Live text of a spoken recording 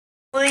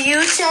Will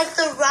you check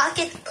the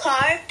Rocket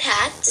Car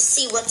Pack to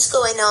see what's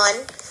going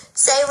on?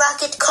 Say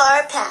Rocket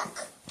Car Pack.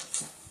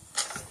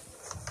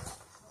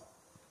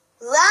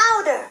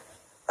 Louder.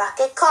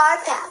 Rocket Car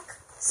Pack.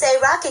 Say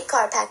Rocket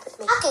Car Pack with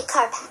me. Rocket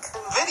Car Pack.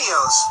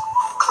 Videos.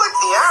 Click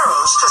the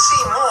arrows to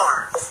see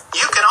more.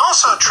 You can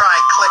also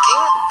try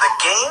clicking the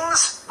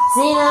games,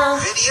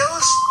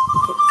 videos,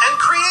 and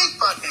create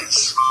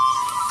buttons.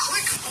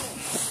 Click home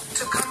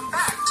to come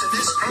back to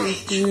this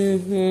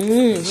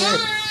page.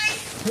 Hi!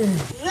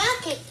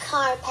 Rocket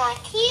Car Pack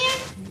here.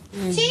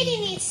 JD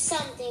needs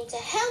something to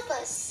help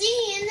us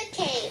see in the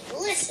cave.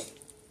 Listen.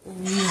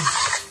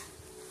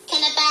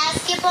 Can a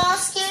basketball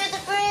scare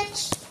the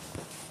bridge?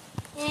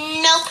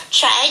 Nope.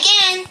 Try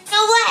again.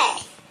 No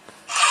way.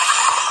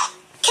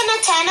 Can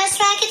a tennis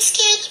racket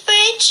scare the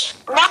bridge?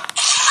 No.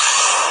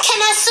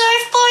 Can a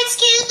surfboard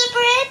scare the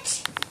bridge?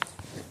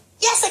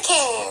 Yes, I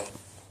can.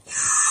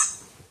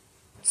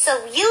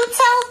 So you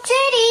tell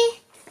JD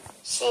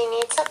she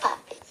needs a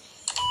puppy.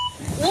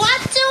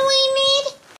 What do